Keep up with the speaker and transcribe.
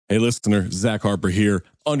Hey, listener, Zach Harper here.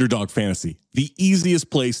 Underdog Fantasy, the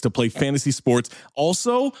easiest place to play fantasy sports.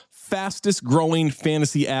 Also, fastest growing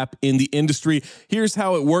fantasy app in the industry. Here's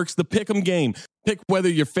how it works. The Pick'em game. Pick whether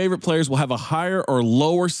your favorite players will have a higher or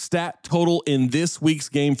lower stat total in this week's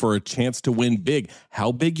game for a chance to win big.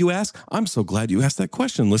 How big, you ask? I'm so glad you asked that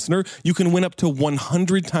question, listener. You can win up to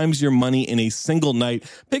 100 times your money in a single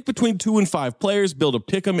night. Pick between 2 and 5 players. Build a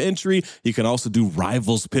Pick'em entry. You can also do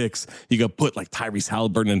rivals picks. You can put like Tyrese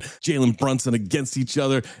Halliburton and Jalen Brunson against each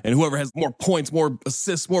other, and whoever has more points, more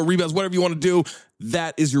assists, more rebounds, whatever you want to do,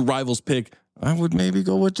 that is your rivals pick. I would maybe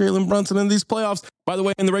go with Jalen Brunson in these playoffs. By the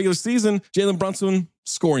way, in the regular season, Jalen Brunson,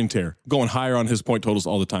 scoring tear, going higher on his point totals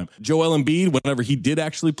all the time. Joel Embiid, whenever he did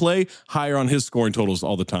actually play, higher on his scoring totals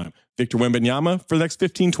all the time. Victor Wembanyama, for the next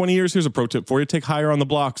 15, 20 years, here's a pro tip for you. Take higher on the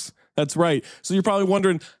blocks. That's right. So you're probably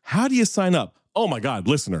wondering, how do you sign up? Oh my God,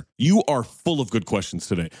 listener, you are full of good questions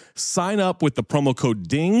today. Sign up with the promo code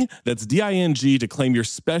DING, that's D-I-N-G, to claim your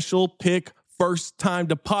special pick first time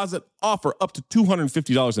deposit offer up to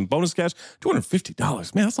 $250 in bonus cash.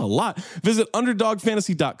 $250, man, that's a lot. Visit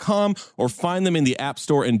underdogfantasy.com or find them in the App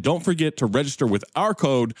Store. And don't forget to register with our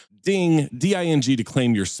code DING, D-I-N-G, to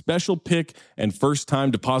claim your special pick and first time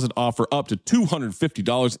deposit offer up to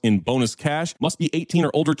 $250 in bonus cash. Must be 18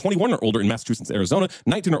 or older, 21 or older in Massachusetts, Arizona,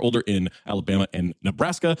 19 or older in Alabama and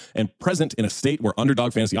Nebraska, and present in a state where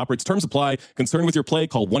Underdog Fantasy operates. Terms apply. Concerned with your play,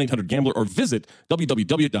 call 1-800-GAMBLER or visit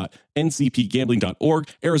www.ncpgambling.org.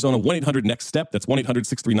 Arizona, 1-800-NEXT-STEP. That's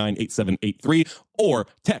 1-800-639-8783. Or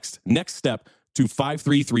text NEXT STEP to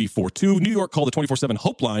 53342. New York, call the 24/7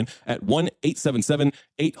 Hope line at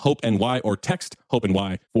 1-877-8-HOPE-NY or text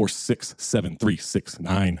HOPE-NY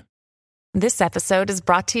 467-369. This episode is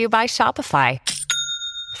brought to you by Shopify.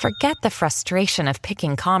 Forget the frustration of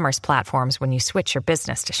picking commerce platforms when you switch your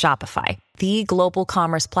business to Shopify, the global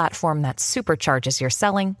commerce platform that supercharges your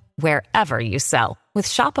selling wherever you sell. With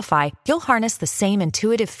Shopify, you'll harness the same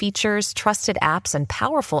intuitive features, trusted apps, and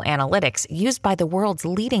powerful analytics used by the world's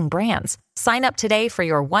leading brands. Sign up today for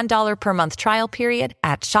your $1 per month trial period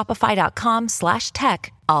at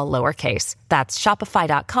shopify.com/tech, all lowercase. That's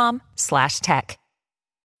shopify.com/tech.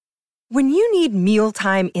 When you need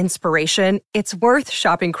mealtime inspiration, it's worth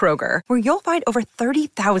shopping Kroger, where you'll find over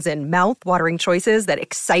 30,000 mouth-watering choices that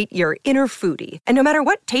excite your inner foodie. And no matter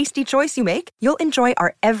what tasty choice you make, you'll enjoy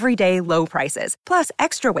our everyday low prices, plus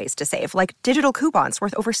extra ways to save, like digital coupons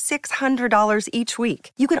worth over $600 each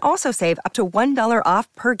week. You can also save up to $1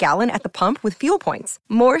 off per gallon at the pump with fuel points.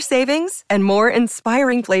 More savings and more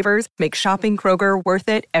inspiring flavors make shopping Kroger worth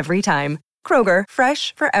it every time. Kroger,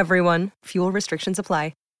 fresh for everyone. Fuel restrictions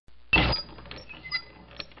apply.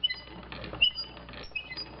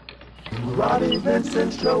 Roddy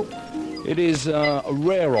Vincent Show. It is a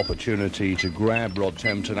rare opportunity to grab Rod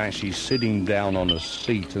Tempton actually sitting down on a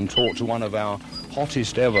seat and talk to one of our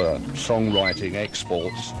hottest ever songwriting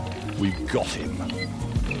exports. We've got him.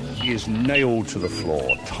 He is nailed to the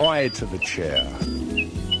floor, tied to the chair.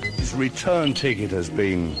 His return ticket has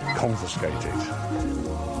been confiscated.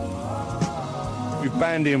 We've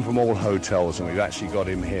banned him from all hotels and we've actually got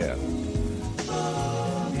him here.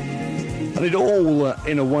 And it all,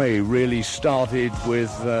 in a way, really started with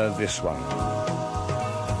this one.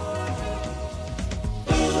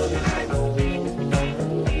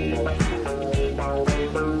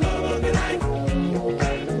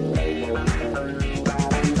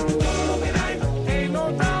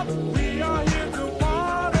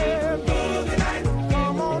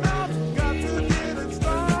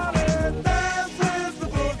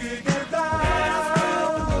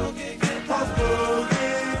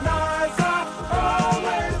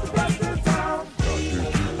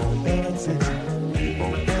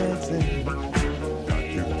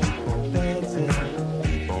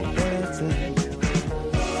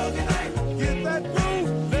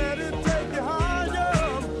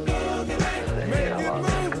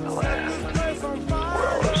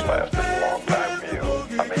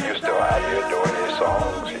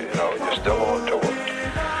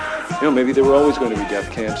 Maybe there were always going to be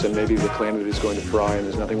death camps, and maybe the planet is going to fry, and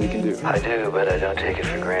there's nothing we can do. I do, but I don't take it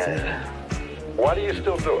for granted. Why do you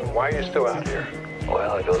still do it? Why are you still out here?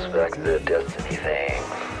 Well, it goes back to the destiny thing.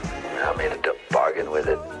 I made a bargain with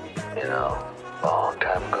it, a long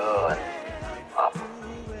time ago, and I'm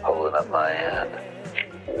holding up my hand.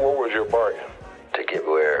 What was your bargain? To get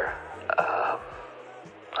where I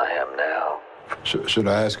am now. Should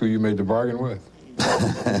I ask who you made the bargain with?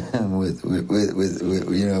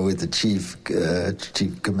 with the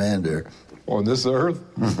chief commander. On this earth?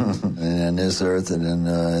 And on this earth, and then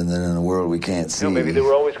in a world we can't see. Maybe there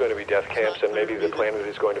were always going to be death camps, and maybe the planet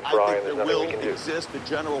is going to fry, and there's nothing we can do. Exist a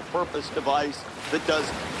general purpose device that does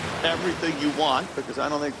everything you want, because I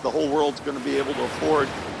don't think the whole world's going to be able to afford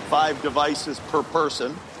 5 devices per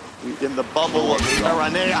person in the bubble of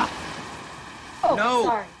Maranea. Oh, no.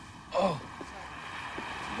 Sorry. Oh.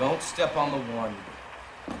 Don't step on the 1.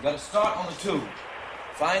 You gotta start on the 2.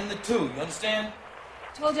 Find the 2, you understand?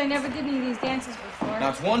 Told you I never did any of these dances before. Now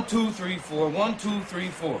it's 1, 2, 3, 4, 1, 2, 3,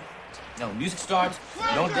 4. Now when music starts,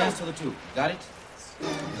 you don't dance till the 2. Got it?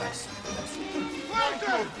 Nice.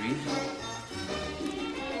 Breathe.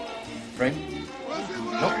 Frank?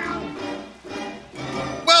 Nope.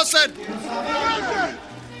 Wilson!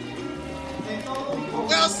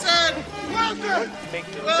 Wilson!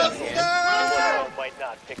 Might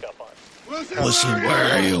not pick up on. Wilson, where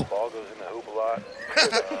are you? Ball goes in the hoop a lot.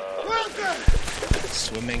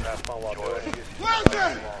 Swimming.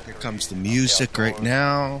 Here comes the music right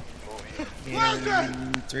now.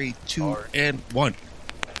 In 3, 2, and 1.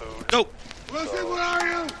 Go! Wilson, where are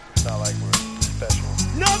you? It's not like we're special.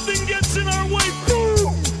 Nothing gets in our way.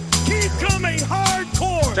 Boom! Keep coming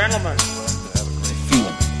hardcore. Gentlemen.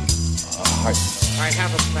 I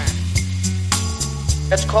have a plan.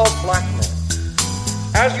 It's called blackmail.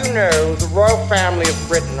 As you know, the royal family of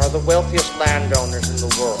Britain are the wealthiest landowners in the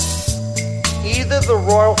world. Either the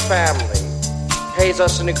royal family pays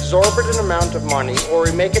us an exorbitant amount of money, or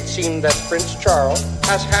we make it seem that Prince Charles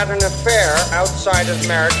has had an affair outside his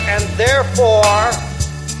marriage and therefore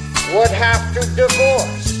would have to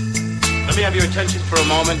divorce. Let me have your attention for a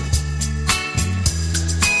moment.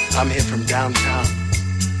 I'm here from downtown.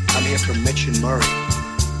 I'm here from Mitch and Murray.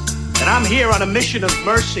 And I'm here on a mission of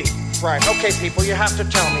mercy. Right, okay, people, you have to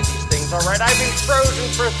tell me these things, all right? I've been frozen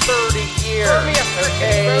for 30 years. Turn me a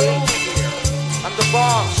okay? I'm the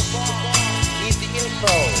boss. Need the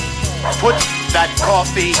info. Put that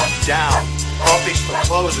coffee down. Coffee's for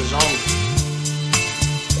closers only.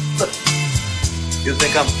 You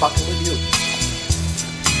think I'm fucking with you?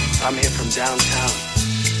 I'm here from downtown.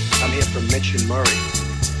 I'm here from Mitch and Murray.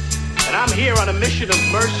 And I'm here on a mission of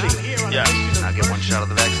mercy. Yeah, I'll get one shot of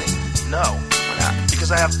the vaccine. No, why not?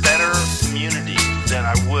 Because I have better immunity than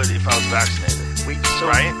I would if I was vaccinated.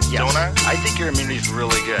 Right? Yes. Don't I? I think your immunity is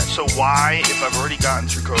really good. So why, if I've already gotten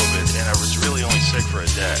through COVID and I was really only sick for a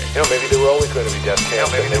day? You know, maybe there were always going to be death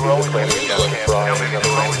camps. Maybe there were always going to be death camps.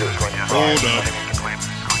 Hold up.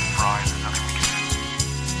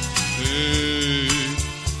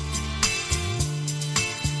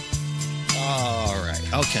 All right.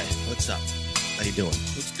 Okay. What's up? How you doing?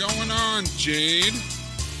 What's going on, Jade?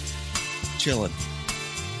 Chilling.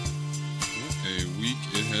 What a week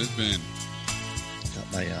it has been. Got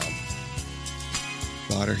my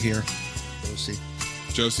daughter here, Josie.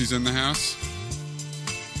 Josie's in the house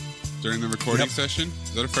during the recording session.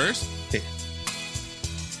 Is that a first?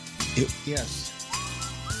 Yes.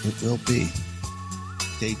 It will be.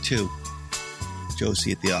 Day 2.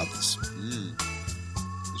 Josie at the office.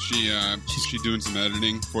 Is she doing some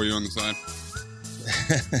editing for you on the side?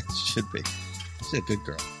 Should be. She's a good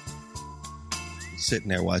girl. Sitting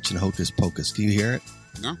there watching Hocus Pocus. Can you hear it?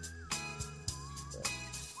 No.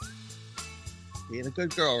 Being a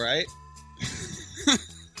good girl, right?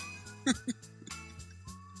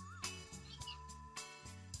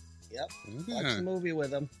 Yep. Watch the movie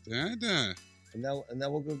with them. Dada. And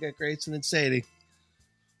then we'll go get Grayson and Sadie.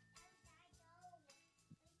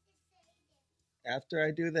 After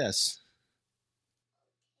I do this.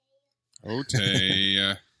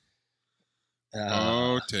 Okay.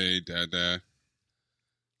 Okay, Dada.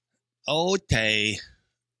 Okay.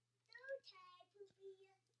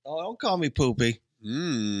 Oh, don't call me Poopy.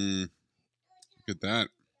 Look at that.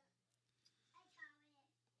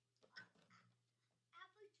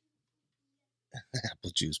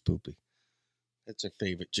 Apple juice Poopy. That's her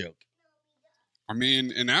favorite joke. I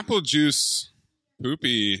mean, an apple juice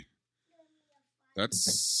Poopy,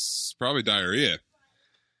 that's probably diarrhea.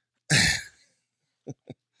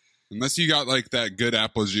 Unless you got like that good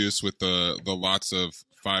apple juice with the lots of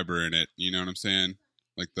fiber in it. You know what I'm saying?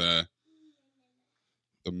 Like the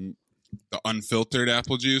unfiltered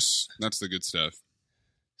apple juice. That's the good stuff.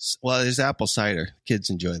 Well, there's apple cider. Kids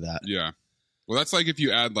enjoy that. Yeah. Well, that's like if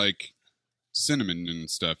you add like cinnamon and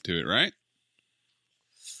stuff to it, right?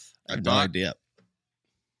 I have no idea.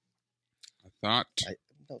 I have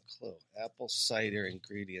no clue. Apple cider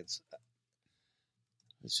ingredients.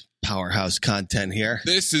 It's powerhouse content here.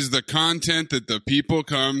 This is the content that the people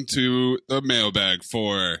come to the mailbag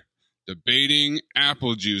for. Debating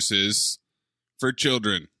apple juices for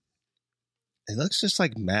children. It looks just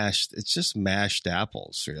like mashed. It's just mashed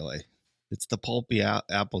apples, really. It's the pulpy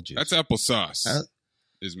apple juice. That's applesauce.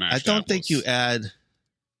 Is mashed I don't apples. think you add.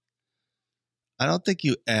 I don't think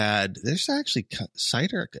you add. There's actually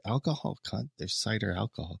cider alcohol. There's cider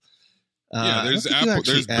alcohol. Yeah, there's apple.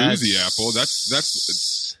 There's boozy apple.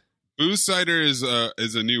 That's booze cider is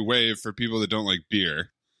a new wave for people that don't like beer.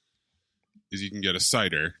 Is you can get a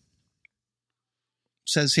cider. It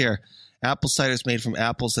says here, apple cider is made from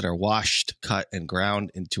apples that are washed, cut, and ground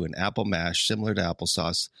into an apple mash similar to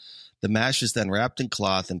applesauce. The mash is then wrapped in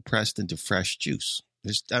cloth and pressed into fresh juice.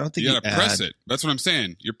 I don't think you gotta press it. That's what I'm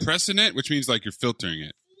saying. You're pressing it, which means like you're filtering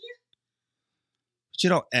it. But you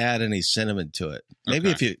don't add any cinnamon to it. Maybe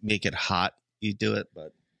if you make it hot, you do it.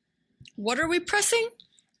 But what are we pressing?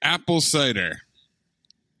 Apple cider.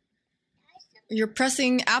 You're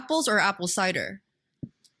pressing apples or apple cider?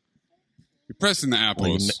 You're pressing the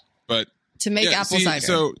apples, but to make apple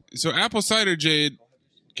cider. So apple cider, Jade,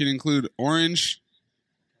 can include orange,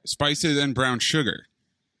 spices, and brown sugar.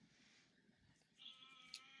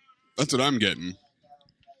 That's what I'm getting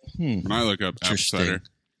when I look up apple cider.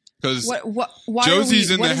 Because Josie's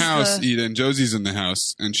in the house, Eden. Josie's in the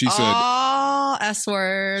house, and she said, "Oh, S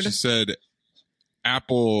word." She said,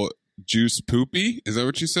 "Apple juice poopy." Is that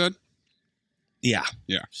what she said? Yeah.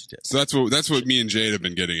 So that's what me and Jade have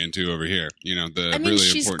been getting into over here. You know, the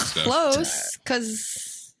really important stuff. Close,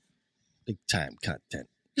 because big time content.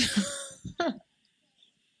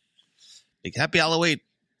 Big happy Halloween.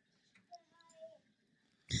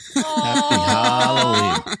 Happy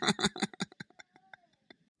Halloween.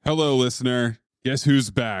 Hello, listener. Guess who's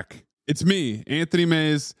back? It's me, Anthony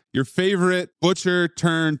Mays, your favorite butcher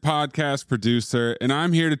turned podcast producer, and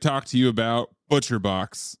I'm here to talk to you about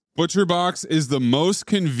ButcherBox. ButcherBox is the most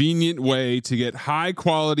convenient way to get high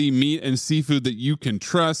quality meat and seafood that you can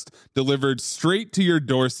trust delivered straight to your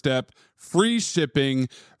doorstep, free shipping,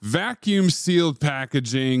 vacuum sealed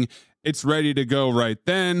packaging. It's ready to go right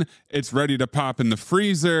then. It's ready to pop in the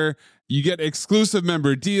freezer. You get exclusive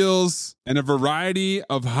member deals and a variety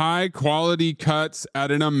of high quality cuts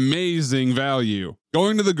at an amazing value.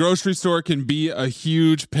 Going to the grocery store can be a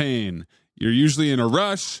huge pain. You're usually in a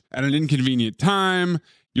rush at an inconvenient time.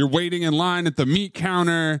 You're waiting in line at the meat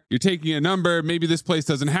counter. You're taking a number. Maybe this place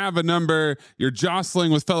doesn't have a number. You're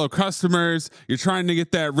jostling with fellow customers. You're trying to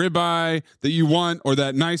get that ribeye that you want or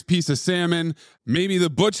that nice piece of salmon. Maybe the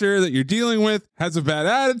butcher that you're dealing with has a bad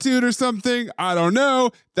attitude or something. I don't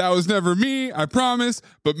know. That was never me, I promise.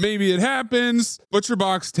 But maybe it happens.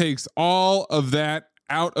 ButcherBox takes all of that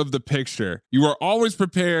out of the picture. You are always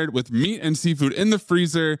prepared with meat and seafood in the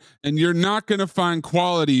freezer, and you're not going to find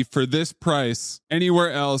quality for this price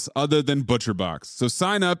anywhere else other than ButcherBox. So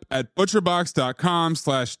sign up at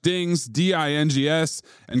butcherbox.com/dings, D-I-N-G-S,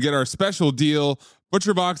 and get our special deal.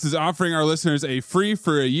 ButcherBox is offering our listeners a free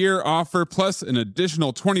for a year offer plus an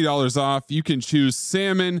additional $20 off. You can choose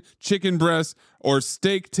salmon, chicken breast, or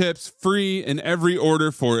steak tips free in every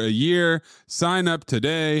order for a year. Sign up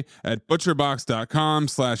today at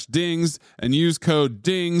butcherbox.com/dings and use code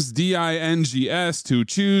DINGS, D-I-N-G-S, to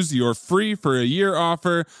choose your free for a year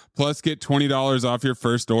offer plus get $20 off your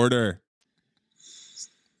first order.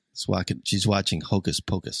 She's watching Hocus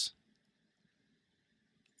Pocus.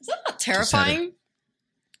 Is that not terrifying?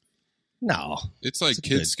 No. It's like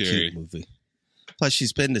kid scary movie. Plus,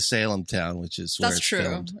 she's been to Salem Town, which is where it's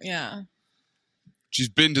filmed. Yeah. She's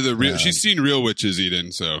been to the real. She's seen real witches,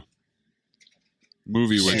 Eden. So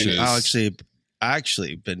movie witches. I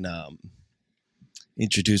actually been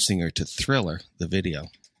introducing her to Thriller, the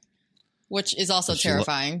video, which is also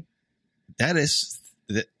terrifying. That is.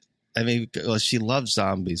 I mean, well, she loves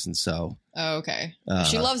zombies, and so. Oh, okay.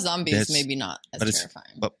 She loves zombies, maybe not as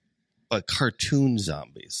terrifying. But cartoon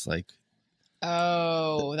zombies, like.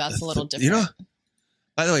 Oh, that's a little different. You know,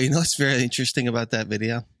 by the way, you know what's very interesting about that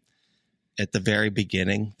video? At the very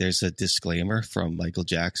beginning, there's a disclaimer from Michael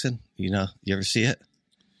Jackson. You know, you ever see it?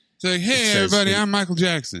 It's like, hey, everybody, I'm Michael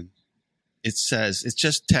Jackson. It says, it's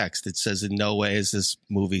just text. It says, in no way is this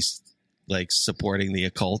movie like supporting the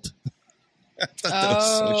occult. I thought that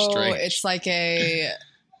was so strange. It's like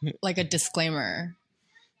a disclaimer.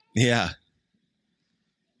 Yeah.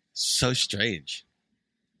 So strange.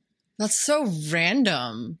 That's so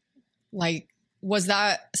random. Like, was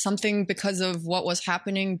that something because of what was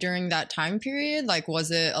happening during that time period? Like, was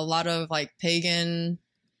it a lot of like pagan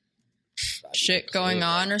shit going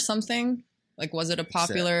on or something? Like, was it a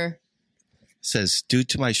popular... It says, due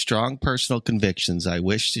to my strong personal convictions, I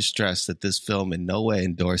wish to stress that this film in no way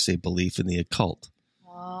endorses a belief in the occult.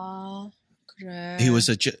 Great. He was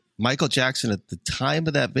Michael Jackson at the time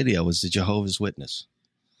of that video was a Jehovah's Witness.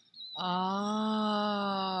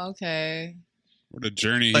 Okay. What a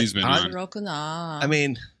journey he's been on. I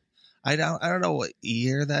mean, I don't know what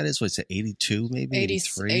year that is. What's it, 82 maybe?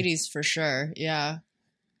 80s for sure, yeah.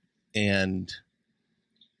 And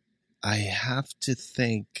I have to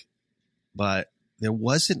think, but there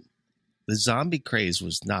wasn't, the zombie craze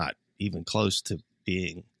was not even close to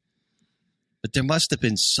being, but there must have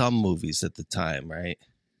been some movies at the time, right?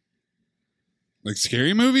 Like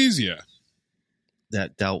scary movies? Yeah.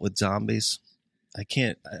 That dealt with zombies. I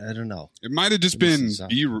don't know. It might have just been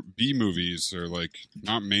B movies or like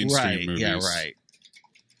not mainstream movies. Yeah, right.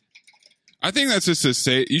 I think that's just to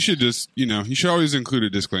say, you should just, you should always include a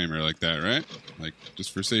disclaimer like that, right? Like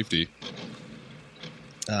just for safety.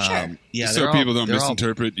 Sure. Yeah, so people don't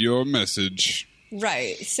misinterpret your message.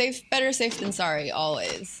 Right. Better safe than sorry,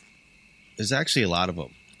 always. There's actually a lot of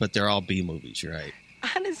them, but they're all B movies, you're right.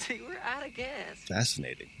 Honestly, we're out of gas.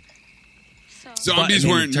 Fascinating. Zombies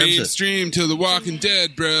weren't mainstream till The Walking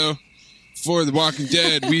Dead, bro. Before The Walking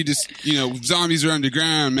Dead, we just, zombies are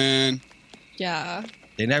underground, man. Yeah.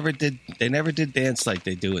 They never did dance like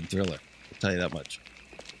they do in Thriller. I'll tell you that much.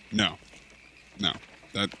 No.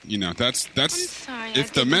 That's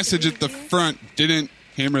if the message at the front didn't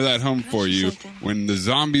hammer that home for you, when the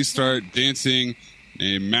zombies start dancing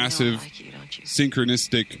in a massive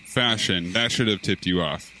synchronistic fashion, that should have tipped you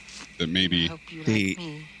off that maybe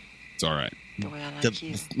it's all right.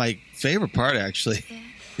 My favorite part actually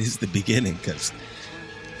is the beginning, because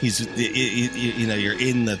you're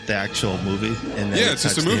in the actual movie, and then it's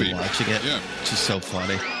just a movie watching it, which is so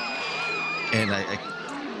funny. And I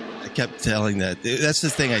kept telling that's the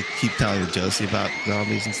thing I keep telling Josie about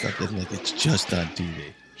zombies and stuff. I'm like, it's just on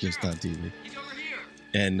TV,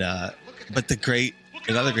 and but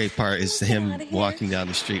another great part is him walking down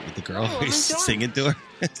the street with the girl who's singing to her.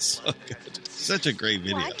 It's so good, such a great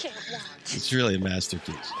video. It's really a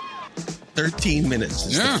masterpiece. 13 minutes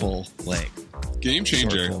is the full length. Game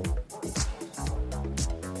changer.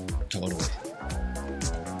 Totally.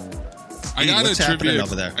 I got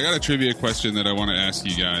a trivia question that I want to ask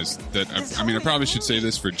you guys. That I probably should say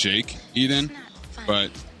this for Jake Eden, but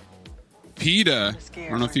PETA, I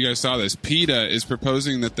don't know if you guys saw this. PETA is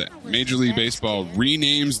proposing that the Major League Baseball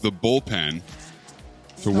renames the bullpen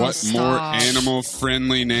to what more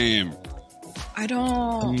animal-friendly name? I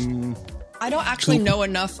don't actually know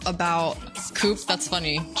enough about Coop. That's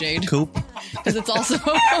funny, Jade. Coop? Because it's also...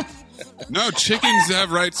 No, chickens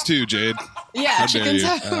have rights too, Jade. Yeah, chickens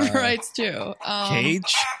have rights too.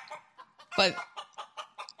 Cage? But...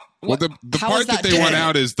 Well, the part that they want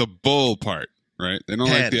out is the bull part, right? They don't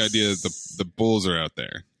like the idea that the bulls are out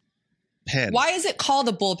there. Pen. Why is it called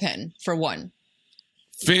a bullpen, for one?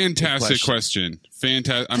 Fantastic question.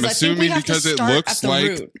 Fantastic. I'm assuming because it looks like...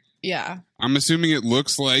 root. Yeah. I'm assuming it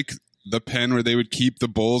looks like the pen where they would keep the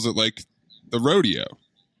bulls at like the rodeo.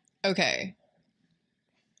 Okay.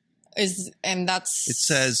 It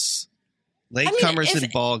says latecomers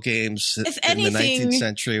in ball games in the 19th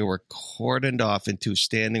century were cordoned off into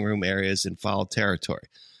standing room areas in foul territory.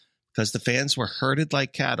 Because the fans were herded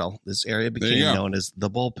like cattle, this area became known as the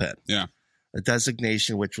bullpen. Yeah. A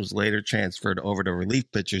designation which was later transferred over to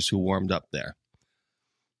relief pitchers who warmed up there.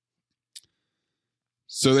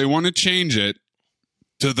 So they want to change it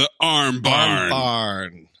to the arm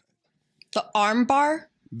barn. The arm bar?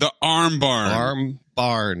 The arm barn. Arm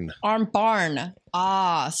barn. Arm barn.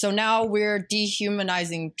 So now we're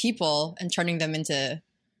dehumanizing people and turning them into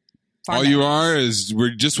farm All you are is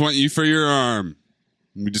we just want you for your arm.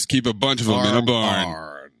 We just keep a bunch of them in a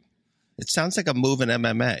barn. It sounds like a move in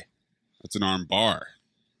MMA. That's an arm bar.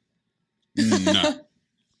 No.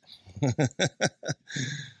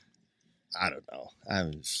 I don't know.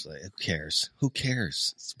 I'm just like, who cares? Who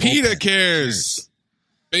cares? PETA cares.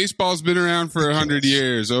 Baseball's been around for 100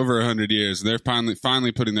 years, over 100 years. They're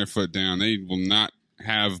finally putting their foot down. They will not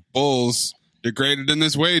have bulls degraded in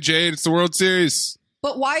this way, Jade. It's the World Series.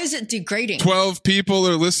 But why is it degrading? 12 people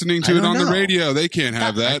are listening to it on the radio. They can't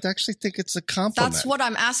have that. I actually think it's a compliment. That's what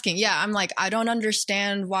I'm asking. Yeah, I'm like, I don't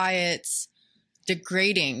understand why it's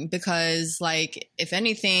degrading, because, like, if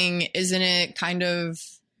anything, isn't it kind of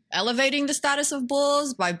elevating the status of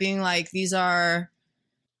bulls by being like, these are...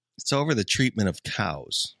 It's over the treatment of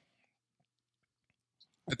cows.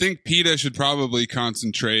 I think PETA should probably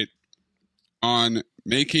concentrate on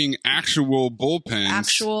making actual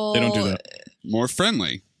bullpens They don't do that. more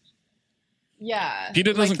friendly. Yeah.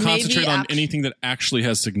 PETA doesn't concentrate on anything that actually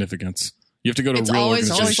has significance. You have to go to real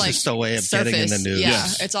organizations. It's just a way of getting in the news. Yeah,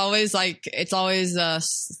 yes. It's always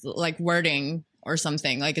like wording or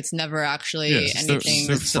something. Like it's never actually anything.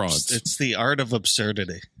 They're frauds. It's the art of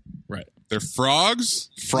absurdity. Right. They're frogs?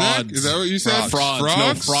 Frauds. Is that what you said? Frogs.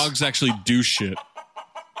 No, frogs actually do shit.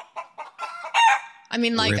 I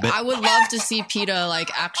mean, like, Ribbit. I would love to see PETA, like,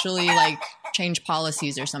 actually, like, change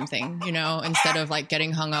policies or something, you know, instead of, like,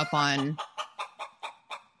 getting hung up on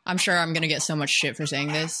I'm sure I'm going to get so much shit for saying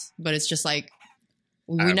this, but it's just like,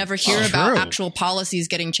 we never hear about actual policies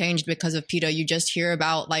getting changed because of PETA. You just hear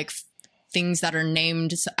about like things that are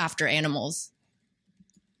named after animals.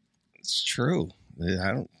 It's true.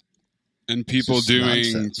 And people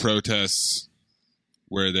doing protests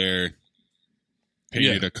where they're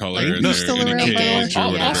painted a color and they're in a cage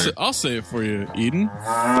or whatever. I'll say it for you, Eden.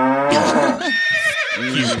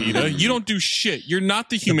 PETA, you don't do shit. You're not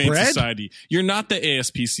the Humane Society. You're not the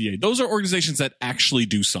ASPCA. Those are organizations that actually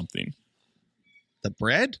do something. The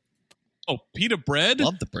bread? Oh, PETA Bread?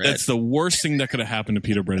 Love the bread. That's the worst thing that could have happened to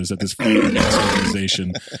PETA Bread is that this fucking ass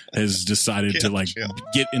organization has decided to like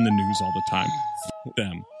get in the news all the time. F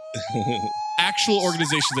them. Actual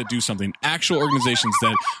organizations that do something. Actual organizations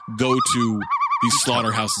that go to these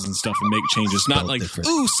slaughterhouses and stuff and make changes. Not like,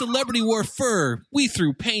 ooh, celebrity wore fur. We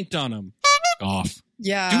threw paint on them. Off.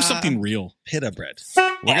 Yeah. Do something real. PETA Bread.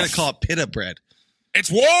 We're going to call it PETA Bread.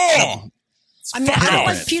 It's war! I mean, I don't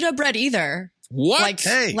like PETA bread either. What? Like,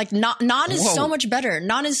 like naan is so much better.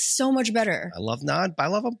 Naan is so much better. I love naan, but I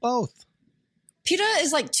love them both. PETA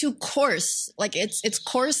is like too coarse. Like it's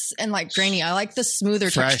coarse and like grainy. I like the smoother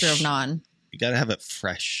texture of naan. You got to have it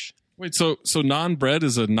fresh. Wait, so naan bread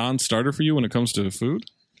is a non-starter for you when it comes to food?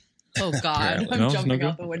 Oh God, I'm jumping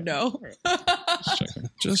out the window.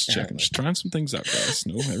 Just checking. Just trying some things out, guys.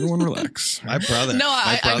 No, everyone relax. My brother. No,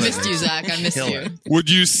 I missed you, Zach. I missed you. Would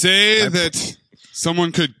you say that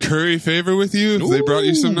someone could curry favor with you if they brought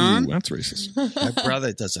you some naan? That's racist. My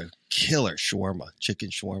brother does a killer shawarma, chicken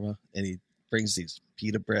shawarma, and he brings these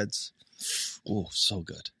PETA breads. Oh, so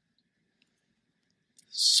good.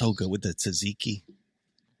 So good with the tzatziki.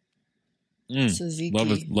 Tzatziki.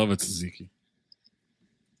 Love it, tzatziki.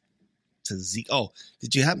 Tzatziki. Oh,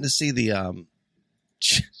 did you happen to see the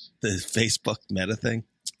Facebook Meta thing?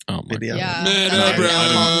 Oh, video. Yeah. Meta, bro.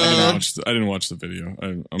 I didn't watch the video.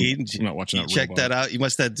 I'm not watching that. Check that out. You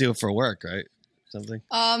must have to do it for work, right? Something.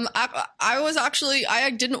 I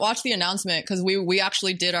didn't watch the announcement because we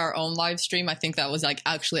actually did our own live stream. I think that was like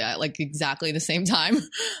actually at like exactly the same time.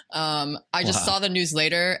 I just saw the news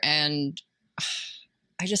later, and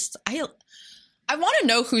I want to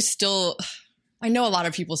know who's still. I know a lot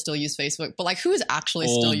of people still use Facebook, but like who is actually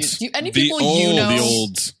still using? Any people you know?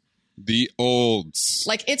 The olds.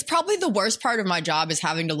 Like, it's probably the worst part of my job is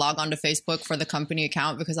having to log onto Facebook for the company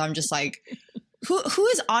account because I'm just like, who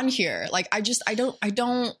is on here? Like, I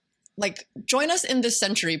don't like, join us in this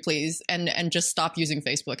century, please. And just stop using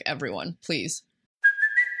Facebook, everyone, please.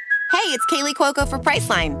 Hey, it's Kaylee Cuoco for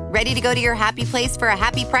Priceline. Ready to go to your happy place for a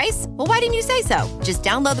happy price? Well, why didn't you say so? Just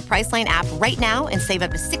download the Priceline app right now and save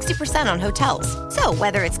up to 60% on hotels. So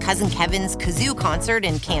whether it's Cousin Kevin's Kazoo Concert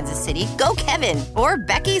in Kansas City, go Kevin, or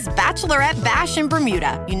Becky's Bachelorette Bash in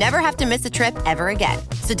Bermuda, you never have to miss a trip ever again.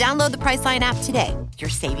 So download the Priceline app today. Your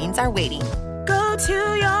savings are waiting. Go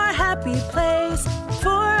to your happy place for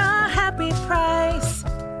a happy price.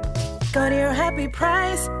 Go to your happy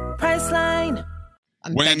price, Priceline.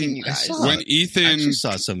 I'm begging you guys. When Ethan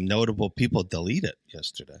saw some notable people delete it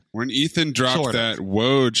yesterday. When Ethan dropped that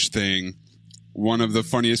Woj thing, one of the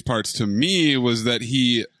funniest parts to me was that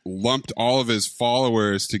he lumped all of his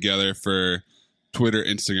followers together for Twitter,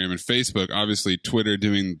 Instagram, and Facebook. Obviously, Twitter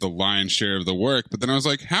doing the lion's share of the work. But then I was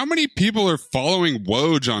like, how many people are following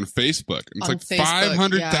Woj on Facebook? And it's on like Facebook,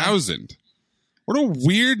 500,000. Yeah. What a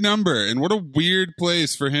weird number, and what a weird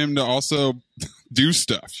place for him to also do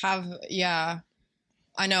stuff.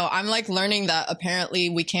 I know. I'm like learning that apparently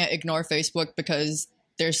we can't ignore Facebook because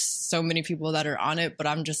there's so many people that are on it. But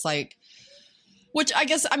I'm just like, which I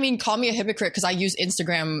guess, I mean, call me a hypocrite because I use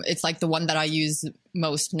Instagram. It's like the one that I use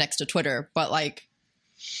most next to Twitter. But like,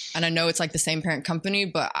 and I know it's like the same parent company,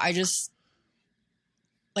 but I just,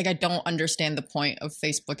 like, I don't understand the point of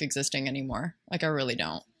Facebook existing anymore. Like, I really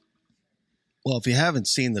don't. Well, if you haven't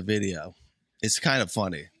seen the video, it's kind of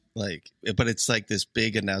funny. Like, but it's like this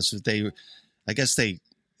big announcement. I guess they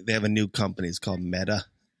have a new company. It's called Meta.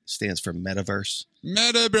 Stands for Metaverse.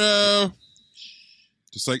 Meta, bro.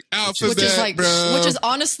 Just like Alphabet, bro. Which is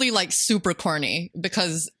honestly like super corny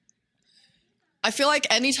because I feel like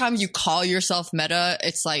anytime you call yourself Meta,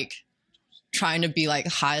 it's like trying to be like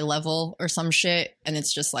high level or some shit, and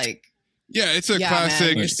it's just like, yeah, it's a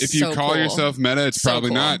classic. Man, if you call yourself Meta, it's probably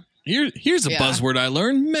cool. Not. Here's a buzzword I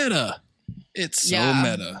learned: meta. It's so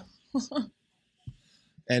meta.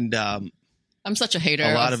 And I'm such a hater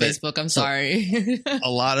of Facebook. I'm sorry. A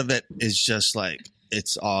lot of it is just like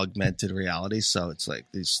it's augmented reality. So it's like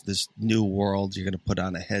this new world. You're going to put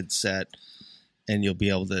on a headset, and you'll be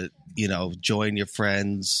able to, join your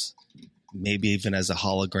friends, maybe even as a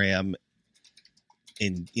hologram,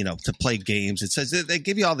 to play games. It says they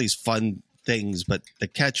give you all these fun things, but the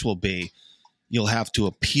catch will be you'll have to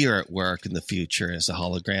appear at work in the future as a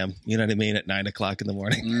hologram. You know what I mean? At 9 o'clock in the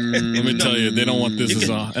morning. Let me tell you, they don't want this as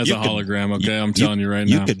a hologram. Okay, I'm telling you right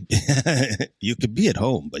now. You could be at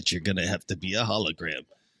home, but you're going to have to be a hologram.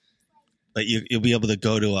 But you'll be able to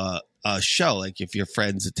go to a show. Like if your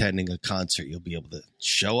friend's attending a concert, you'll be able to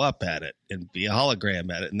show up at it and be a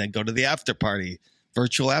hologram at it, and then go to the after party,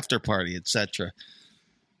 virtual after party, etc.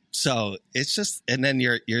 So it's just, and then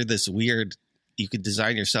you're this weird. You could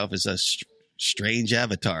design yourself as a strange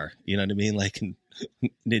avatar. You know what I mean? Like in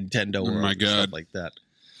Nintendo World. Oh my God, stuff like that.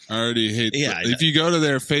 I already hate. Yeah, if you go to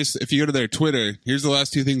their Twitter, here's the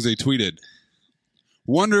last 2 things they tweeted.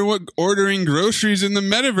 Wonder what ordering groceries in the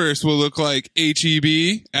metaverse will look like.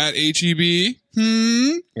 HEB at HEB.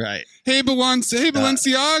 Right. Hey,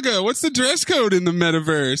 Balenciaga, what's the dress code in the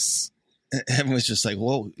metaverse? Everyone's just like,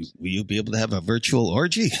 whoa, will you be able to have a virtual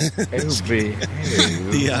orgy? Some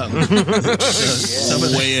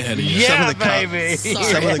of way ahead of you. Yeah, baby.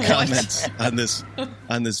 Some of the comments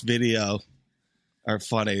on this video are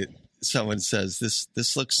funny. Someone says,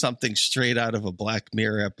 this looks something straight out of a Black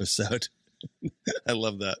Mirror episode. I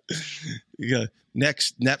love that.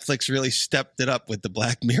 Next, Netflix really stepped it up with the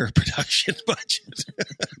Black Mirror production budget.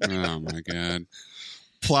 Oh, my God.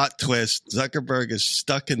 Plot twist. Zuckerberg is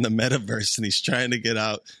stuck in the metaverse and he's trying to get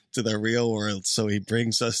out to the real world. So he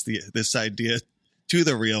brings us this idea to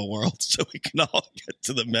the real world so we can all get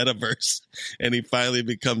to the metaverse. And he finally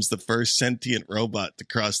becomes the first sentient robot to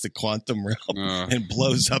cross the quantum realm and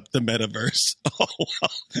blows up the metaverse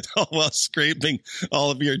all while scraping all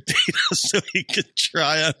of your data so he can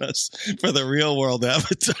try on us for the real world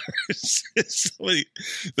avatars.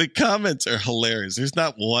 The comments are hilarious. There's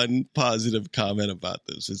not one positive comment about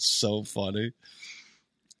this. It's so funny.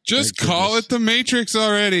 Just call it the Matrix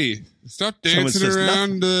already. Stop dancing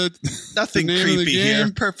around nothing the name creepy of the here.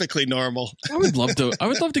 game. Perfectly normal. I would love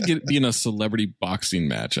to be in a celebrity boxing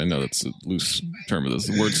match. I know that's a loose term of this,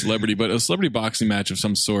 the word celebrity, but a celebrity boxing match of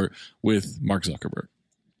some sort with Mark Zuckerberg.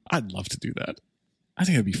 I'd love to do that. I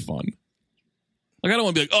think it'd be fun. Like I don't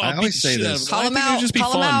want to be like, I always say this. Call him out.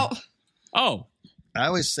 Call him out. Oh, I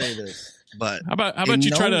always say this, but how about you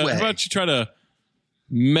try to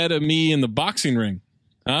meta me in the boxing ring?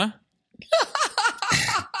 Huh?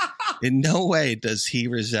 In no way does he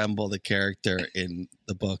resemble the character in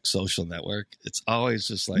the book Social Network. It's always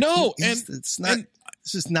just like, no, it's not.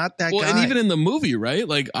 This is not that well, guy. and even in the movie, right?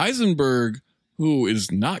 Like Eisenberg, who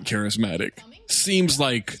is not charismatic, seems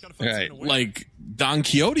like Don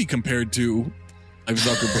Quixote compared to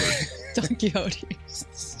Zuckerberg. Don Quixote.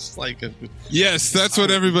 It's like yes, that's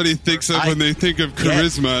what everybody thinks of when they think of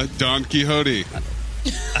charisma. Don Quixote.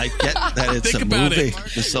 I get that it's a movie,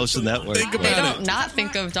 The Social Network. They don't not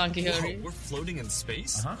think of Don Quixote. Whoa, we're floating in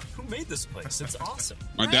space? Who made this place? It's awesome.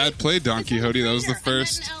 My dad played Don Quixote. That was the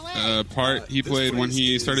first part he played when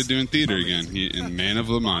he started doing theater again. In Man of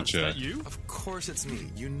La Mancha. Of course it's me.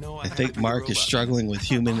 You know I think Mark is struggling with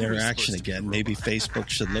human interaction again. Maybe Facebook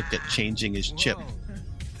should look at changing his chip.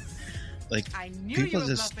 Like, people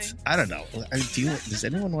just, I don't know. Does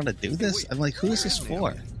anyone want to do this? I'm like, who is this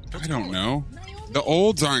for? I don't know. The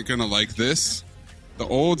olds aren't going to like this. The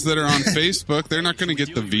olds that are on Facebook, they're not going to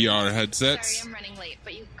get the VR headsets. Sorry, I'm running late,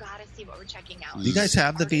 but you've got to see what we're checking out. Do you guys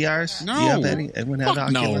have the VRs? No. Do you have any? Anyone have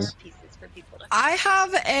Oculus? I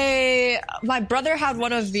have my brother had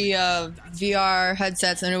one of the VR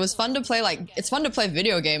headsets, and it was fun to play. It's fun to play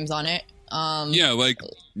video games on it. Yeah, like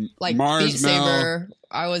Mars Beat Saber.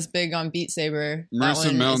 I was big on Beat Saber. Marissa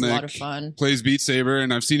that one was a lot of Melnick fun. plays Beat Saber,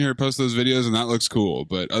 and I've seen her post those videos, and that looks cool.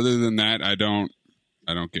 But other than that, I don't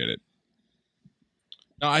get it.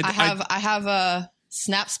 No, I have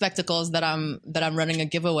Snap spectacles that I'm running a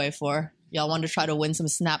giveaway for. Y'all want to try to win some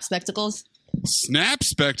Snap spectacles? Snap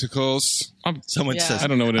spectacles. Someone says, I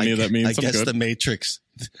don't know what any of that means. I guess the Matrix.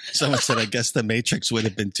 Someone said, I guess the Matrix would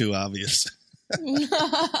have been too obvious.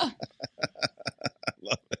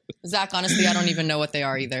 Zach, honestly, I don't even know what they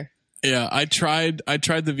are either. Yeah, I tried the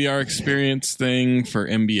VR experience thing for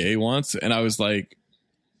NBA once, and I was like,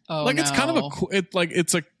 it's kind of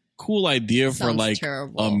it's a cool idea for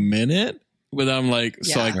terrible. A minute, but I'm like,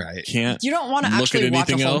 I can't. You don't want to actually watch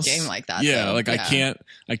a whole game like that. Yeah, though.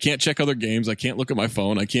 I can't check other games. I can't look at my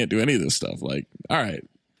phone. I can't do any of this stuff. Like, all right.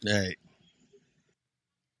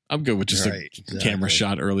 I'm good with just a camera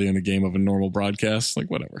shot early in a game of a normal broadcast.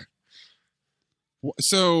 Like, whatever.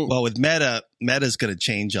 So, well, with Meta's going to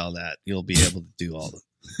change all that. You'll be able to do all the.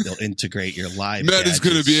 They'll integrate your live. Meta's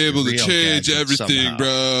going to be able to change everything, somehow.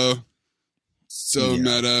 Bro. So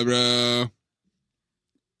meta, bro.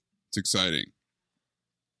 It's exciting.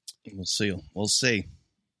 We'll see.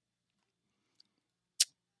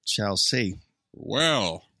 shall see.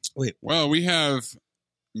 Well, wait. Well, we have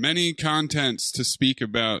many contents to speak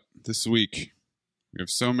about this week. We have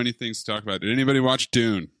so many things to talk about. Did anybody watch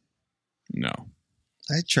Dune? No.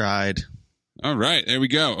 I tried. All right, there we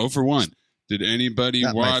go. 0 for 1. Did anybody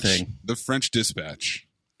Not my watch thing. The French Dispatch?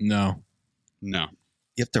 No. No.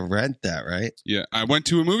 You have to rent that, right? Yeah, I went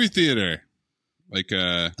to a movie theater.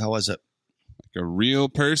 How was it? Like a real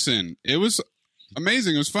person. It was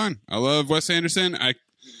amazing. It was fun. I love Wes Anderson. I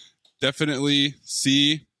definitely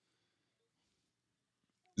see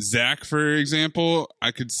Zach, for example.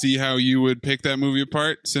 I could see how you would pick that movie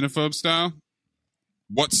apart, Cinephobe style.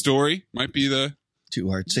 What story might be the too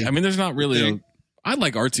artsy? I mean, there's not really. I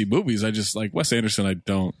like artsy movies. I just like Wes Anderson. I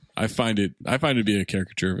don't. I find it to be a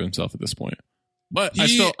caricature of himself at this point. But I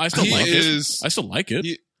still like it. I still like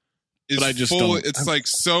it. But I just don't. It's like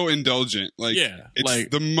so indulgent. Like it's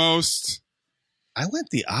like the most. I went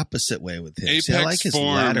the opposite way with him. Apex See, I like his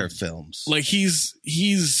form. latter films. Like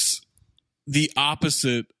he's the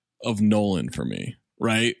opposite of Nolan for me,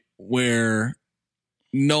 right? Where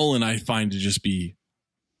Nolan I find to just be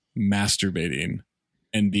masturbating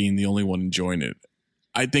and being the only one enjoying it.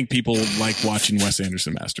 I think people like watching Wes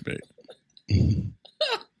Anderson masturbate.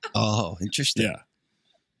 Oh, interesting. Yeah.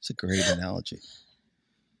 It's a great analogy.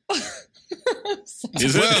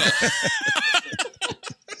 Is it?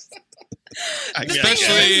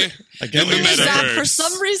 Especially in the Zach, metaverse. for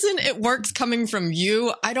some reason, it works coming from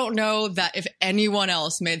you. I don't know that if anyone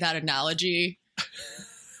else made that analogy,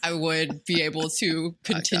 I would be able to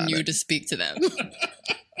continue to speak to them.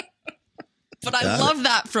 But I love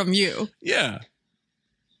that from you. Yeah.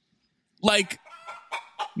 Like,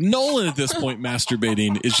 Nolan at this point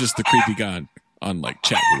masturbating is just the creepy guy on like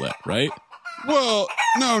chat roulette, right? Well,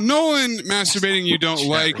 no, Nolan masturbating you don't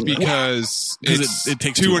like because it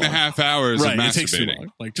takes 2.5 hours right, of masturbating. It takes too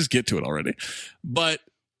long. Like, just get to it already. But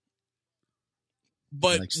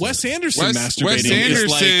Wes Anderson masturbating is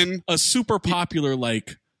like a super popular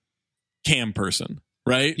like cam person,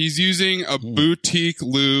 right? He's using a boutique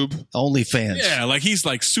lube. OnlyFans. Yeah, like he's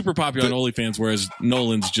like super popular on OnlyFans, whereas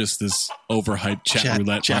Nolan's just this overhyped chat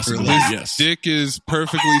roulette. His dick is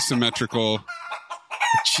perfectly symmetrical.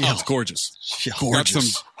 Oh, it's gorgeous. Got some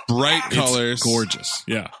bright colors. It's gorgeous.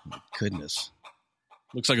 Yeah. Goodness.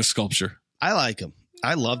 Looks like a sculpture. I like him.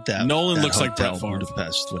 I love that. Nolan that looks like hotel, Brett Favre.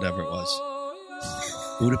 Budapest, whatever it was.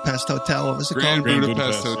 Budapest Hotel. What was it Grand called?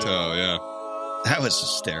 Budapest Hotel. Yeah. That was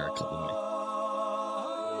hysterical to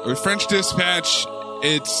me. With French Dispatch,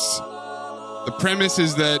 the premise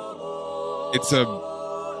is that it's a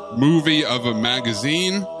movie of a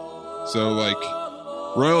magazine. So like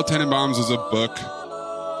Royal Tenenbaums was a book.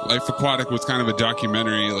 Life Aquatic was kind of a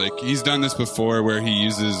documentary. Like he's done this before where he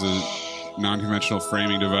uses a non-conventional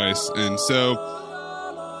framing device. And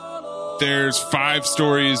so there's 5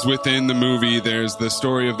 stories within the movie. There's the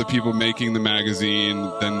story of the people making the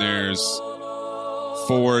magazine. Then there's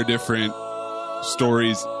 4 different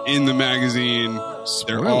stories in the magazine.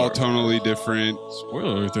 They're all tonally different.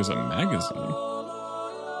 Spoiler alert, there's a magazine.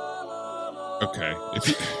 Okay.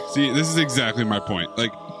 See, this is exactly my point.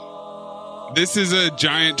 Like, this is a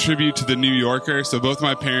giant tribute to The New Yorker. So both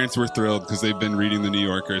my parents were thrilled because they've been reading The New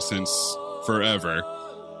Yorker since forever.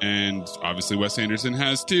 And obviously Wes Anderson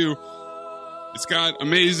has too. It's got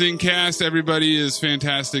amazing cast. Everybody is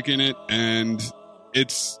fantastic in it. And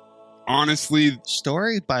it's honestly...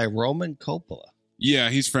 Story by Roman Coppola. Yeah,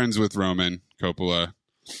 he's friends with Roman Coppola.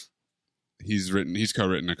 He's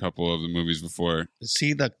co-written a couple of the movies before. Is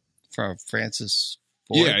he from Francis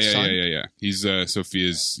Ford's son? Yeah. He's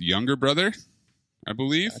Sophia's younger brother, I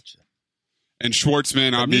believe. Gotcha. And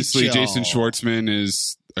Schwartzman, obviously, Jason Schwartzman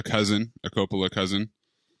is a Coppola cousin.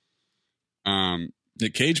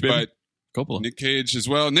 Nick Cage, baby. But Coppola. Nick Cage as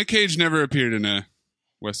well. Nick Cage never appeared in a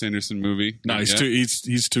Wes Anderson movie. No,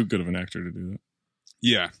 he's too good of an actor to do that.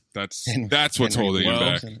 Yeah, that's what's holding him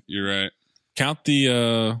back. You're right. Count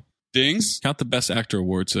the dings. Count the Best Actor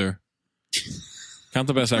awards there. Count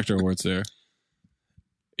the Best Actor awards there.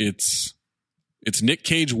 It's Nick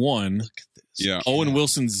Cage 1. Yeah. Owen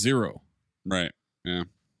Wilson 0. Right. Yeah.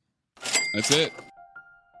 That's it.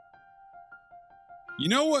 You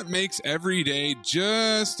know what makes every day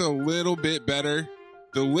just a little bit better?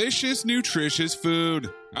 Delicious, nutritious food.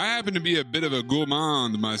 I happen to be a bit of a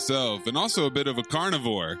gourmand myself and also a bit of a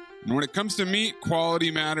carnivore. And when it comes to meat,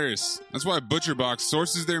 quality matters. That's why ButcherBox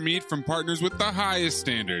sources their meat from partners with the highest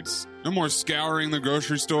standards. No more scouring the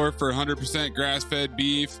grocery store for 100% grass-fed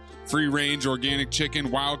beef, free-range organic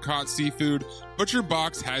chicken, wild-caught seafood.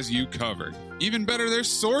 ButcherBox has you covered. Even better, their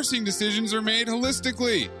sourcing decisions are made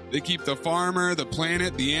holistically. They keep the farmer, the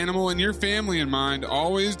planet, the animal, and your family in mind,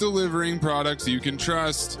 always delivering products you can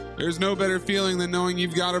trust. There's no better feeling than knowing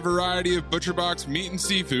you've got a variety of ButcherBox meat and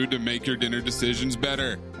seafood to make your dinner decisions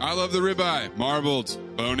better. I love the ribeye, marbled,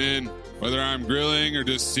 bone-in. Whether I'm grilling or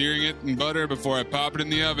just searing it in butter before I pop it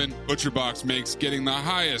in the oven, ButcherBox makes getting the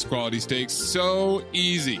highest quality steaks so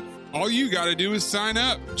easy. All you gotta do is sign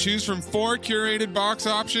up. Choose from 4 curated box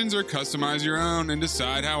options or customize your own and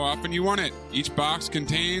decide how often you want it. Each box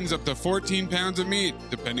contains up to 14 pounds of meat,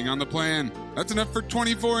 depending on the plan. That's enough for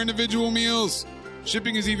 24 individual meals.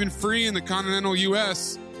 Shipping is even free in the continental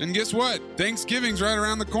U.S. And guess what? Thanksgiving's right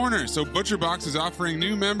around the corner, so ButcherBox is offering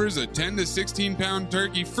new members a 10 to 16 pound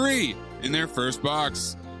turkey free in their first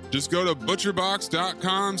box. Just go to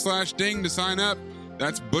butcherbox.com/ding to sign up.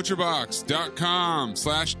 That's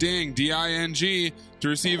butcherbox.com/ding, D-I-N-G, to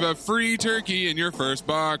receive a free turkey in your first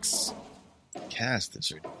box. The cast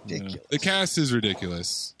is ridiculous. The cast is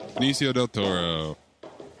ridiculous. Benicio del Toro,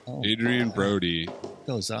 Adrian Brody,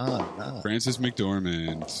 goes on. Frances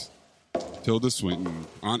McDormand, Tilda Swinton,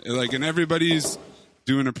 and everybody's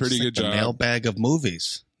doing a pretty good job. Mailbag of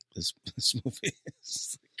movies. This movie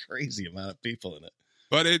is a crazy amount of people in it.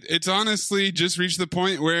 But it's honestly just reached the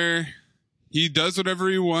point where he does whatever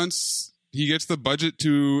he wants. He gets the budget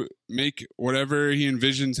to make whatever he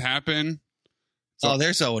envisions happen. So,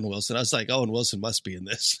 there's Owen Wilson. I was like, Owen Wilson must be in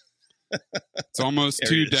this. It's almost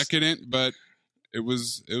too decadent, but it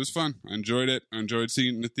was fun. I enjoyed it. I enjoyed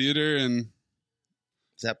seeing it in the theater. And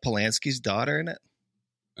is that Polanski's daughter in it?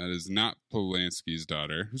 That is not Polanski's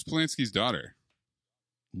daughter. Who's Polanski's daughter?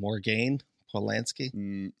 Morgane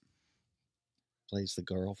Polanski plays the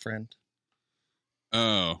girlfriend.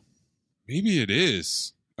 Oh. Maybe it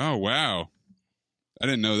is. Oh, wow. I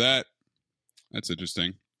didn't know that. That's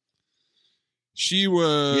interesting. She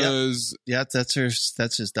was... Yeah, that's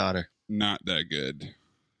his daughter. Not that good.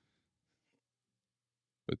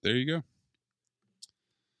 But there you go.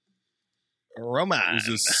 Roman. It was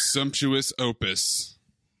a sumptuous opus.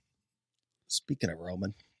 Speaking of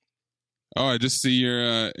Roman. Oh, I just see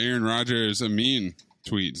your Aaron Rodgers Amin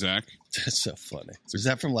tweet, Zach. That's so funny. Was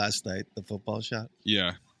that from last night, the football shot?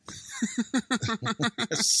 Yeah.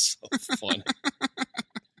 That's so funny.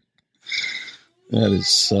 That is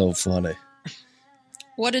so funny.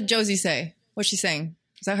 What did Josie say? What's she saying?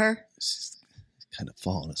 Is that her? She's kind of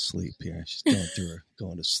falling asleep here. She's going through her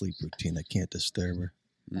going to sleep routine. I can't disturb her.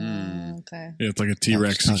 Okay. Yeah, it's like a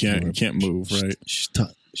T-Rex. You can't move, right? She's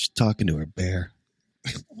talking to her bear.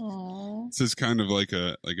 Aww. This is kind of like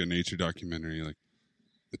a nature documentary. Like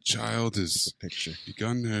the child has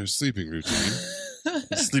begun her sleeping routine.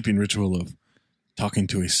 The sleeping ritual of talking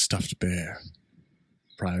to a stuffed bear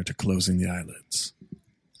prior to closing the eyelids.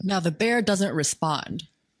 Now the bear doesn't respond,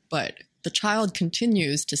 but the child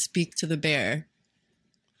continues to speak to the bear.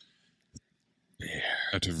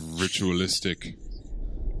 Out of ritualistic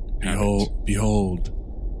Behold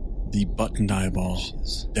the buttoned eyeball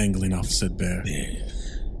dangling off said bear.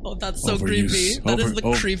 Oh, that's so creepy. That is the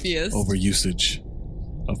creepiest. Over usage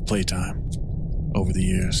of playtime over the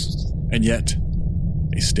years. And yet,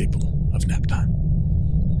 a staple of nap time.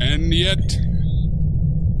 And yet...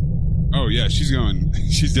 Oh, yeah, she's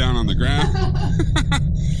down on the ground.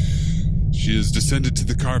 She has descended to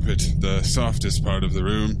the carpet, the softest part of the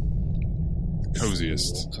room. The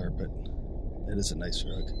coziest. Carpet. It is a nice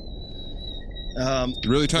rug. It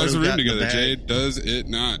really ties the room together, Jade. Does it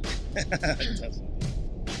not? It doesn't.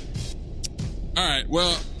 All right,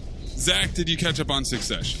 well, Zach, did you catch up on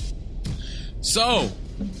Succession? So,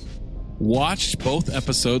 watched both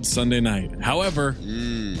episodes Sunday night. However,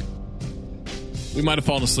 we might have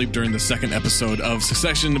fallen asleep during the second episode of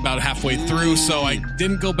Succession about halfway through, so I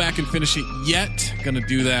didn't go back and finish it yet. Gonna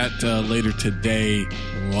do that later today.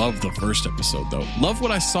 Love the first episode, though. Love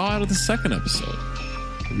what I saw out of the second episode.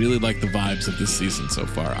 I really like the vibes of this season so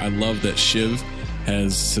far. I love that Shiv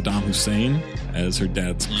has Saddam Hussein as her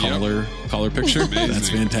dad's collar picture. That's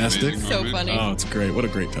fantastic. So funny. Oh, it's great. What a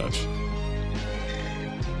great touch.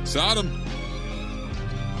 Sodom.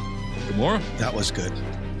 Gamora. That was good.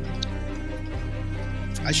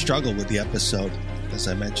 I struggled with the episode, as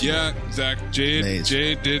I mentioned. Yeah, Zach. Jade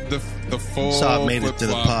did the full Saw it made it to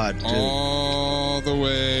the pod, dude. All the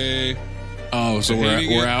way. Oh, so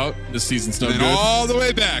we're out. This season's no good. All the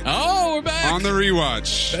way back. Oh, we're back on the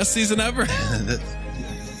rewatch. Best season ever.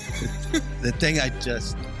 The thing I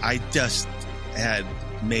just had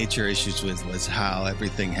major issues with was how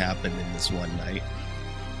everything happened in this one night.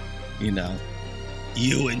 You know,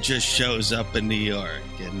 Ewan just shows up in New York,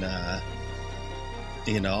 and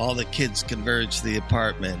all the kids converge to the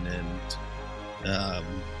apartment, and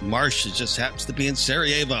Marcia just happens to be in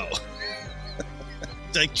Sarajevo.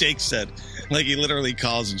 Like Jake said, like he literally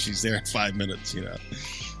calls and she's there in 5 minutes. I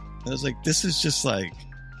was like, this is just like,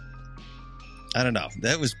 I don't know.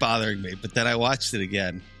 That was bothering me. But then I watched it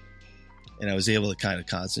again, and I was able to kind of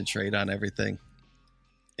concentrate on everything.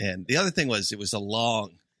 And the other thing was, it was a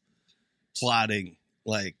long plotting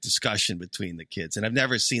discussion between the kids, and I've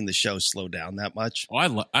never seen the show slow down that much. Oh,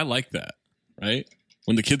 I like that. Right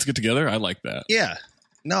when the kids get together, I like that. Yeah.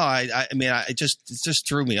 No, I mean, it just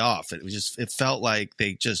threw me off. It felt like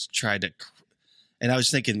they just tried to, and I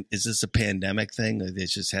was thinking, is this a pandemic thing? They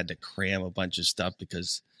just had to cram a bunch of stuff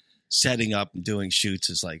because setting up and doing shoots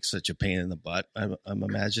is like such a pain in the butt. I'm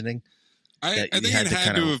imagining. I think it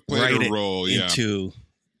had to have played a role. Yeah.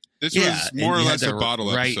 This was more or less a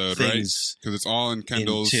bottle episode, right? Because it's all in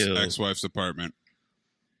Kendall's ex-wife's apartment.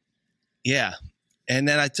 Yeah. And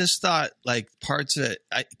then I just thought, parts of it,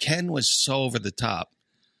 Ken was so over the top.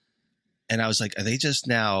 And I was like, are they just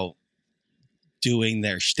now doing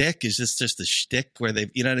their shtick? Is this just a shtick where they've,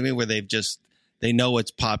 you know what I mean? Where they've just, they know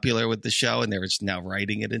what's popular with the show and they're just now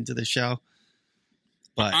writing it into the show.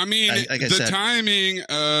 But I mean, timing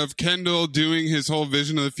of Kendall doing his whole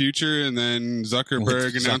vision of the future and then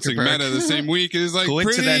Zuckerberg announcing Meta the same week is like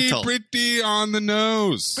pretty on the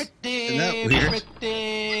nose. Isn't that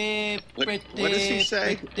weird? What does he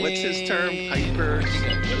say? What's his term? Hyper? What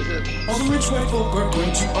is it? All the rich white folk are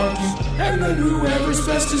going to argue, and then whoever's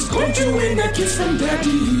best is going to win that kiss from daddy.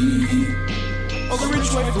 All the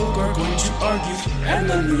rich white folk are going to argue, and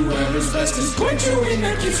then whoever's best is going to win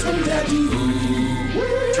that kiss from daddy.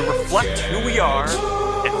 To reflect who we are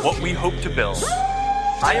and what we hope to build,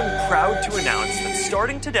 I am proud to announce that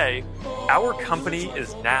starting today, our company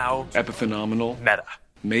is now Epiphenomenal. Meta.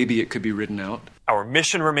 Maybe it could be written out. Our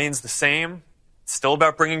mission remains the same. It's still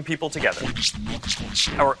about bringing people together.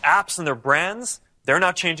 Our apps and their brands, they're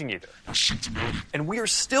not changing either. And we are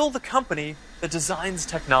still the company that designs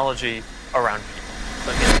technology around people.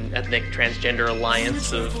 Like an ethnic transgender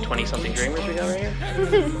alliance of 20-something dreamers we got right here.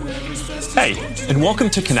 Hey, and welcome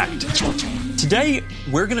to Connect. Today,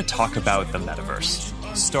 we're going to talk about the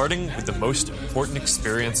metaverse, starting with the most important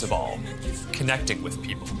experience of all, connecting with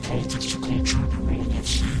people.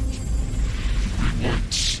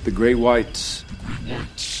 The Great Whites.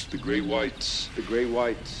 The Great Whites. The Great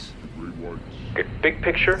Whites. The Great Whites. Okay, big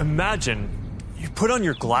picture. Imagine you put on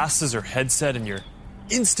your glasses or headset and you're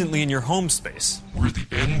instantly in your home space. We're at the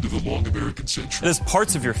end of a long American century. It has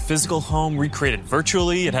parts of your physical home recreated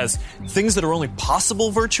virtually. It has things that are only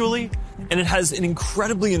possible virtually. And it has an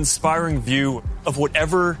incredibly inspiring view of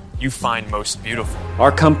whatever you find most beautiful.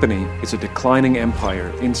 Our company is a declining empire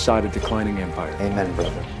inside a declining empire. Amen,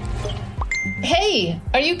 brother. Hey,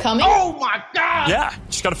 are you coming? Oh my God! Yeah,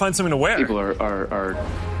 just gotta find something to wear. People are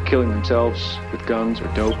killing themselves with guns or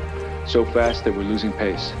dope so fast that we're losing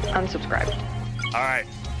pace. Unsubscribe. All right,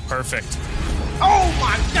 perfect. Oh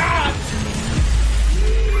my God!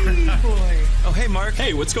 Oh, hey, Mark.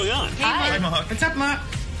 Hey, what's going on? Hi. Mark. What's up, Mark?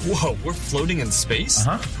 Whoa, we're floating in space?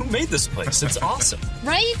 Uh-huh. Who made this place? It's awesome.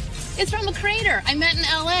 Right? It's from a crater I met in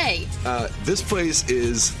L.A. This place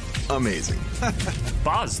is amazing.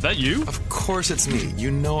 Boz, that you? Of course it's me. You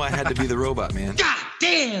know I had to be the robot, man. God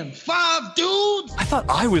damn, 5 dudes? I thought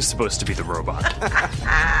I was supposed to be the robot.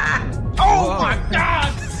 Oh my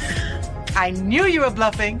God! I knew you were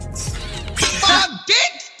bluffing. 5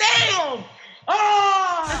 dicks? Damn!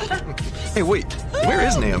 Oh! Hey, wait. Where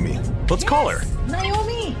is Naomi? Let's call her.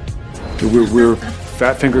 Naomi. We're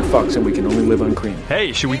fat-fingered fucks and we can only live on cream.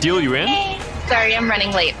 Hey, should we deal you in? Sorry, I'm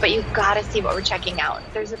running late, but you gotta see what we're checking out.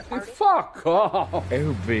 There's an Fuck off.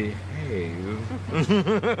 Oh, behave.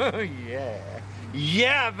 Yeah.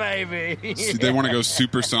 Yeah, baby. They want to go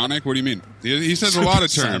supersonic? What do you mean? He says a lot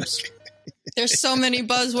of terms. There's so many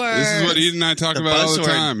buzzwords. This is what Eden and I talk about all the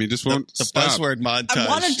time. He just won't stop. Buzzword montage. I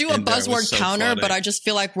want to do a buzzword so counter, funny. but I just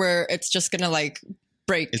feel like it's just gonna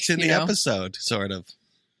break. It's in the episode, sort of.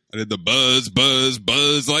 I did the buzz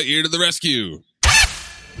Lightyear to the rescue.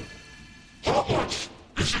 To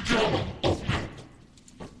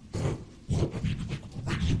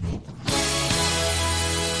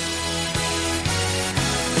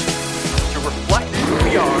reflect who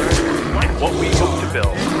we are and what we hope to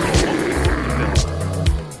build.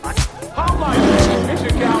 How much is a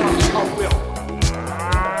gallon of milk?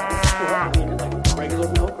 Regular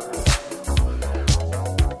milk?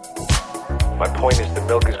 My point is the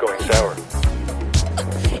milk is going sour.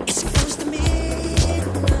 It's close to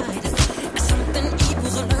midnight.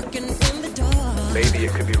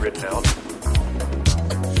 maybe it could be written out.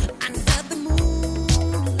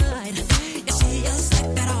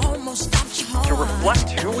 To reflect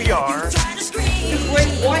who we are. Wait,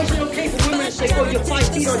 why is it okay for women to say, oh, you're 5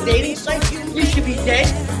 feet on dating sites? You should be dead.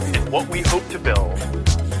 And what we hope to build.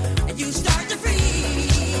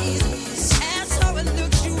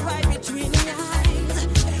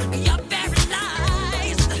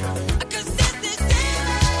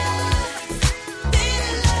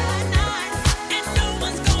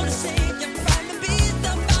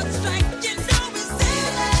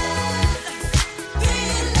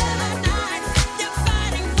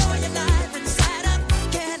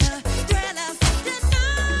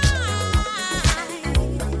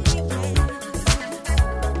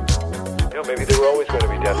 Maybe there were always going to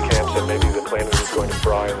be death camps, and maybe the planet was going to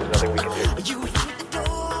fry, and there's nothing we can do.